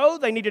needed to grow,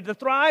 they needed to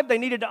thrive, they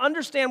needed to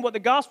understand what the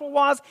gospel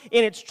was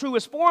in its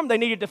truest form, they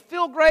needed to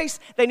feel grace,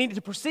 they needed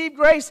to perceive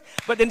grace.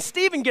 But then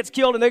Stephen gets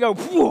killed and they go,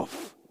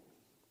 woof.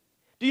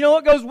 Do you know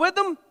what goes with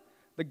them?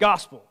 The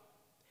gospel.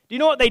 Do you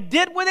know what they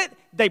did with it?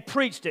 They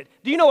preached it.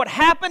 Do you know what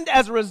happened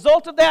as a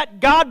result of that?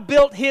 God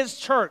built His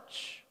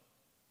church.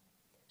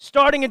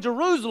 Starting in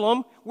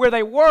Jerusalem, where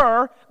they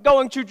were,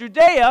 going to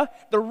Judea,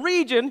 the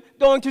region,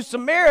 going to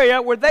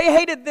Samaria, where they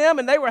hated them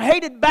and they were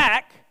hated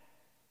back.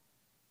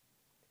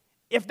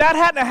 If that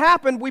hadn't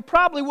happened, we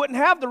probably wouldn't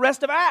have the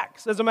rest of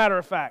Acts, as a matter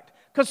of fact.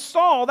 Because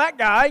Saul, that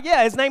guy,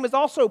 his name is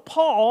also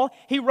Paul.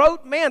 He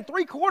wrote,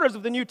 3/4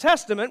 of the New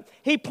Testament.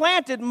 He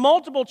planted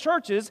multiple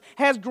churches,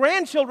 has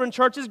grandchildren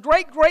churches,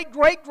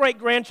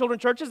 great-great-great-great-grandchildren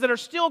churches that are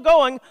still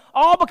going,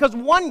 all because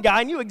one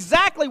guy knew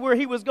exactly where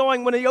he was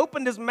going when he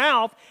opened his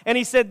mouth and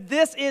he said,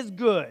 this is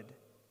good.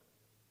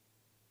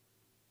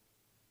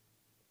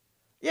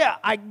 Yeah,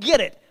 I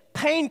get it.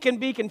 Pain can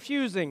be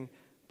confusing,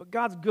 but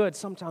God's good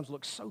sometimes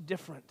looks so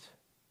different.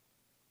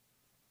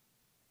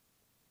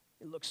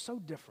 It looks so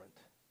different.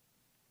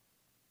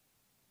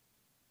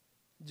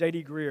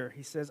 J.D. Greer,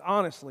 he says,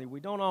 honestly, we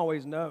don't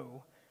always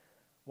know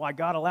why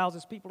God allows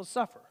His people to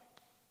suffer.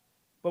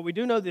 But we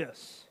do know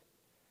this,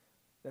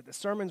 that the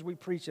sermons we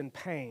preach in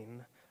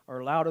pain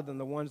are louder than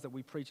the ones that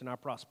we preach in our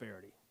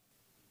prosperity.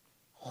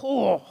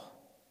 Oh,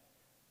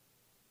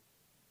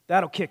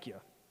 that'll kick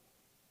you.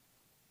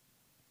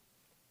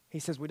 He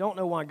says, we don't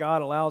know why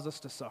God allows us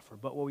to suffer,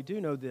 but what we do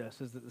know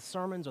this is that the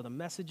sermons or the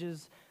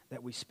messages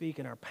that we speak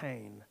in our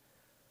pain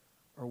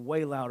are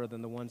way louder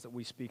than the ones that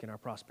we speak in our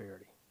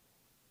prosperity.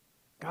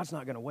 God's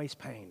not going to waste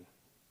pain.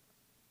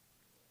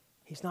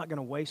 He's not going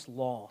to waste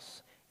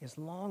loss. As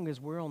long as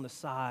we're on the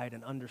side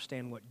and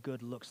understand what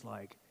good looks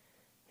like,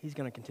 He's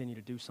going to continue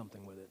to do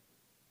something with it.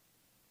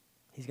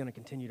 He's going to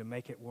continue to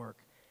make it work.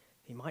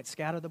 He might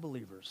scatter the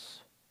believers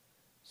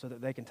so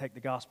that they can take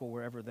the gospel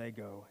wherever they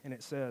go. And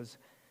it says,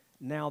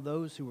 now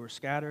those who were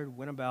scattered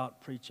went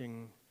about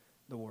preaching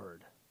the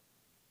word.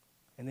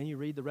 And then you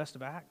read the rest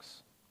of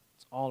Acts,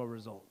 it's all a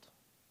result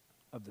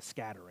of the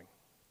scattering,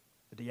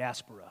 the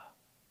diaspora.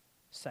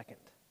 Second.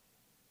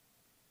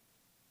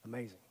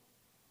 Amazing.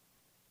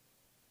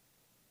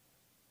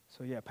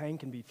 So pain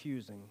can be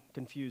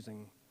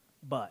confusing,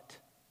 but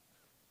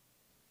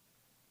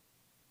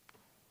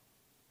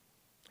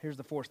here's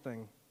the fourth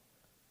thing,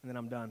 and then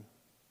I'm done.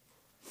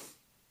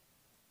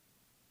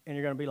 And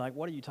you're going to be like,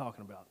 what are you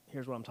talking about?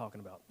 Here's what I'm talking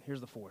about. Here's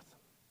the fourth.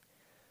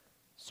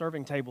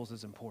 Serving tables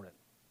is important.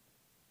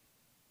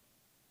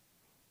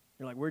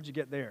 You're like, where'd you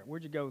get there?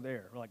 Where'd you go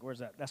there? We're like, where's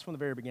that? That's from the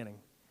very beginning.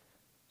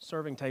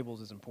 Serving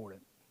tables is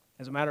important.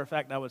 As a matter of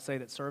fact, I would say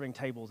that serving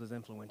tables is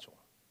influential.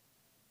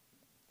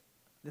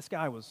 This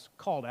guy was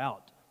called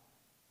out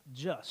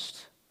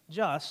just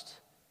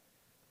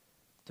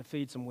to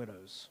feed some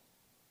widows.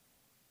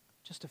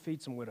 Just to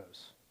feed some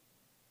widows.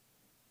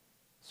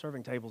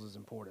 Serving tables is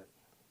important.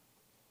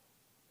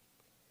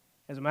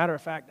 As a matter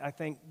of fact, I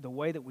think the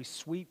way that we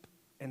sweep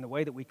and the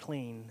way that we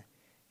clean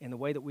and the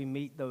way that we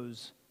meet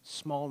those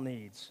small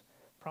needs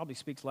probably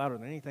speaks louder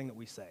than anything that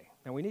we say.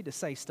 Now, we need to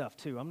say stuff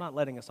too. I'm not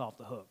letting us off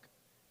the hook,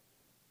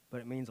 but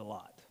it means a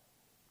lot.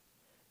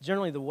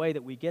 Generally, the way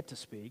that we get to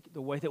speak,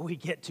 the way that we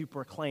get to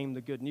proclaim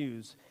the good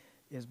news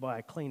is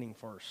by cleaning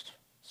first,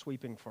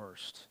 sweeping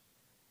first,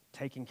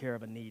 taking care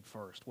of a need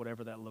first,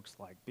 whatever that looks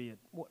like, be it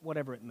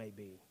whatever it may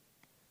be.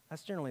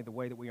 That's generally the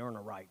way that we earn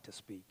a right to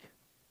speak.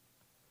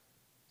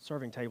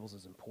 Serving tables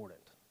is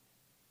important.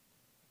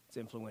 It's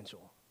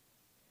influential.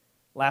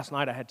 Last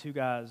night, I had two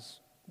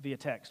guys via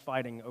text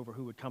fighting over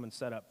who would come and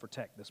set up for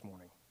tech this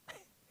morning.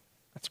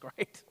 That's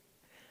great.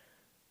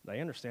 They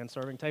understand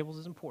serving tables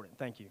is important.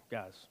 Thank you,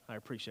 guys. I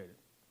appreciate it.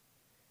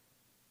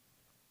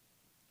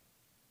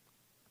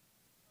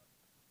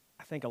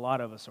 I think a lot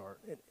of us are,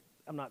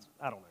 I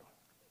don't know.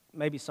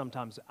 Maybe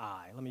sometimes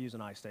let me use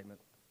an I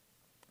statement.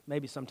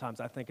 Maybe sometimes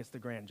I think it's the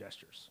grand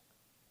gestures.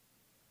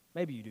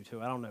 Maybe you do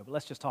too, I don't know, but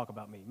let's just talk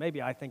about me.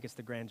 Maybe I think it's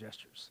the grand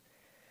gestures.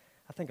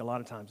 I think a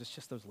lot of times it's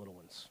just those little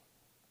ones.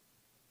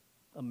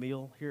 A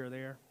meal here or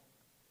there,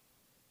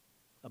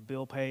 a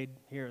bill paid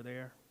here or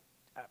there,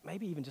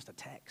 maybe even just a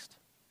text.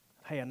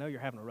 Hey, I know you're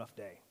having a rough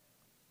day.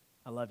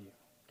 I love you.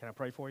 Can I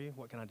pray for you?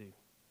 What can I do?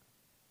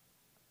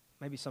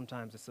 Maybe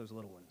sometimes it's those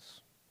little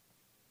ones,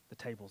 the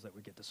tables that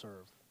we get to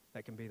serve,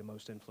 that can be the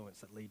most influence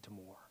that lead to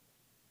more.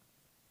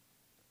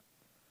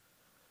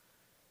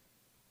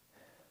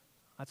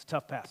 That's a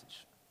tough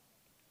passage.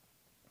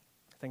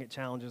 I think it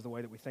challenges the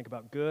way that we think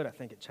about good. I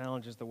think it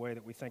challenges the way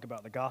that we think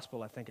about the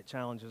gospel. I think it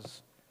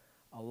challenges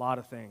a lot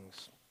of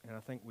things, and I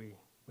think we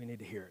need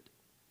to hear it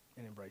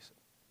and embrace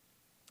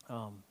it.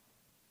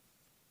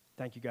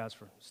 Thank you guys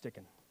for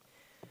sticking.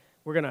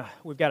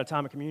 We've got a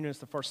time of communion. It's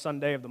the first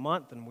Sunday of the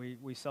month, and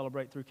we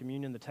celebrate through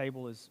communion. The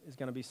table is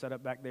going to be set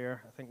up back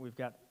there. I think we've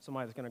got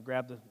somebody that's going to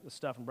grab the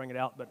stuff and bring it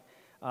out. But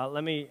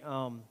let me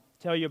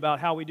tell you about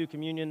how we do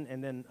communion,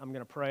 and then I'm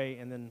going to pray,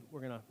 and then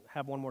we're going to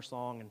have one more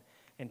song,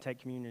 and take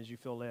communion as you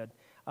feel led.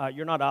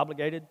 You're not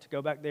obligated to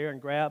go back there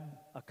and grab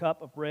a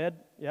cup of bread.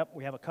 Yep,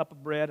 we have a cup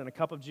of bread and a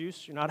cup of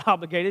juice. You're not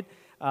obligated.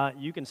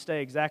 You can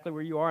stay exactly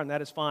where you are, and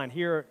that is fine.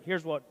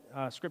 Here's what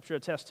Scripture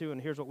attests to,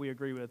 and here's what we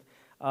agree with.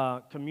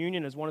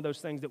 Communion is one of those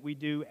things that we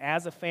do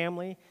as a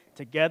family,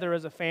 together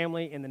as a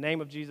family, in the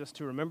name of Jesus,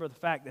 to remember the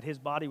fact that his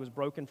body was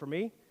broken for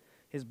me,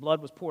 his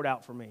blood was poured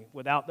out for me.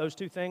 Without those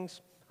two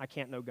things, I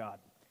can't know God.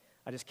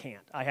 I just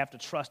can't. I have to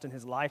trust in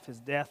his life, his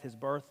death, his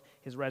birth,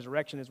 his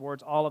resurrection, his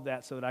words, all of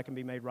that so that I can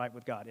be made right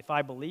with God. If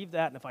I believe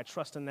that and if I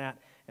trust in that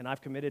and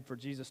I've committed for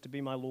Jesus to be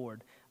my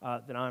Lord,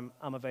 then I'm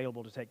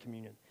available to take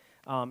communion.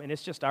 And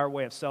it's just our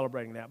way of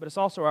celebrating that. But it's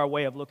also our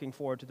way of looking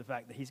forward to the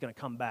fact that he's going to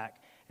come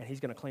back and he's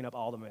going to clean up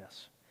all the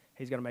mess.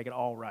 He's going to make it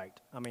all right.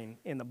 I mean,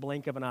 in the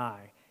blink of an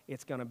eye,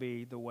 it's going to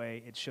be the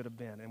way it should have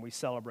been, and we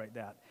celebrate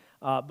that.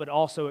 But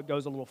also it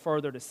goes a little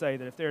further to say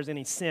that if there's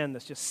any sin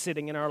that's just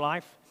sitting in our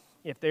life,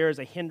 if there is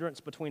a hindrance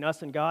between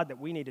us and God, that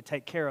we need to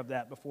take care of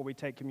that before we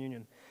take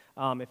communion.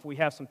 If we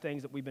have some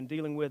things that we've been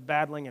dealing with,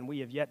 battling, and we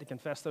have yet to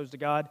confess those to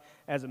God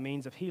as a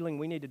means of healing,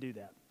 we need to do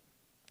that.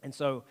 And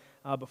so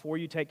before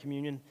you take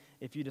communion,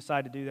 if you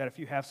decide to do that, if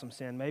you have some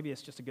sin, maybe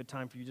it's just a good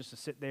time for you just to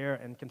sit there,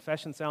 and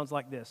confession sounds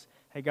like this.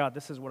 Hey, God,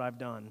 this is what I've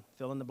done.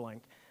 Fill in the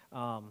blank.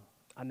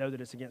 I know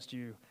that it's against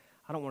you.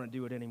 I don't want to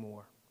do it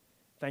anymore.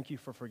 Thank you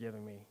for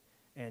forgiving me,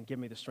 and give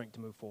me the strength to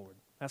move forward.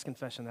 That's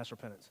confession, that's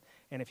repentance.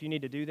 And if you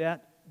need to do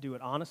that, do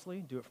it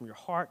honestly, do it from your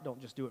heart.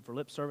 Don't just do it for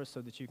lip service so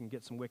that you can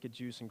get some wicked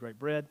juice and great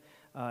bread.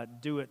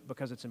 Do it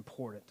because it's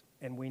important,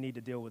 and we need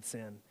to deal with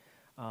sin.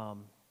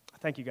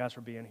 Thank you guys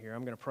for being here.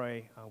 I'm going to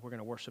pray. We're going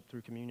to worship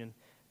through communion,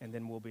 and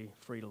then we'll be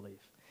free to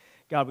leave.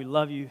 God, we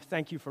love you.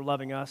 Thank you for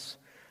loving us.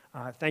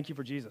 Thank you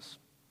for Jesus.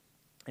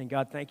 And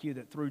God, thank you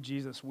that through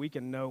Jesus we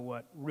can know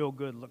what real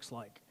good looks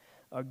like,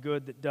 a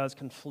good that does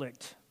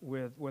conflict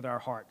with our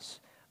hearts.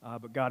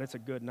 But God, it's a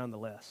good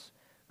nonetheless.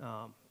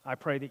 I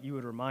pray that you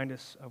would remind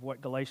us of what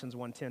Galatians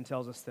 1:10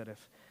 tells us, that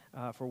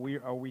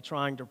are we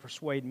trying to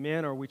persuade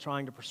men, or are we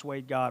trying to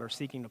persuade God, or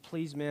seeking to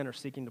please men, or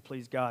seeking to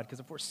please God? Because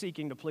if we're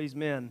seeking to please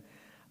men,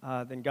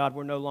 then God,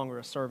 we're no longer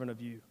a servant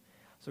of you.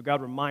 So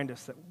God, remind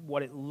us that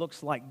what it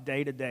looks like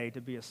day to day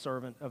to be a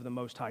servant of the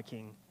Most High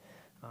King.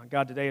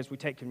 God, today as we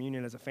take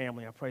communion as a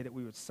family, I pray that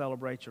we would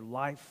celebrate your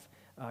life,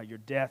 your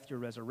death, your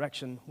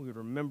resurrection. We would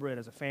remember it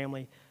as a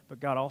family, but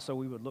God, also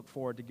we would look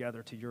forward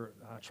together to your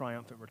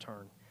triumphant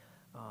return.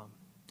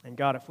 And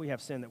God, if we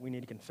have sin that we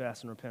need to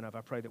confess and repent of,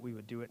 I pray that we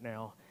would do it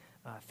now.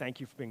 Thank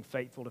you for being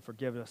faithful to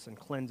forgive us and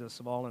cleanse us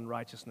of all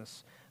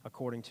unrighteousness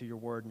according to your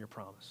word and your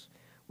promise.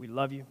 We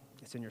love you.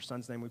 It's in your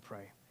Son's name we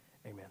pray.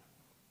 Amen.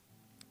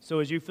 So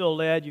as you feel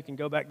led, you can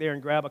go back there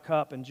and grab a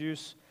cup and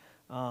juice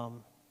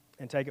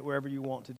and take it wherever you want to.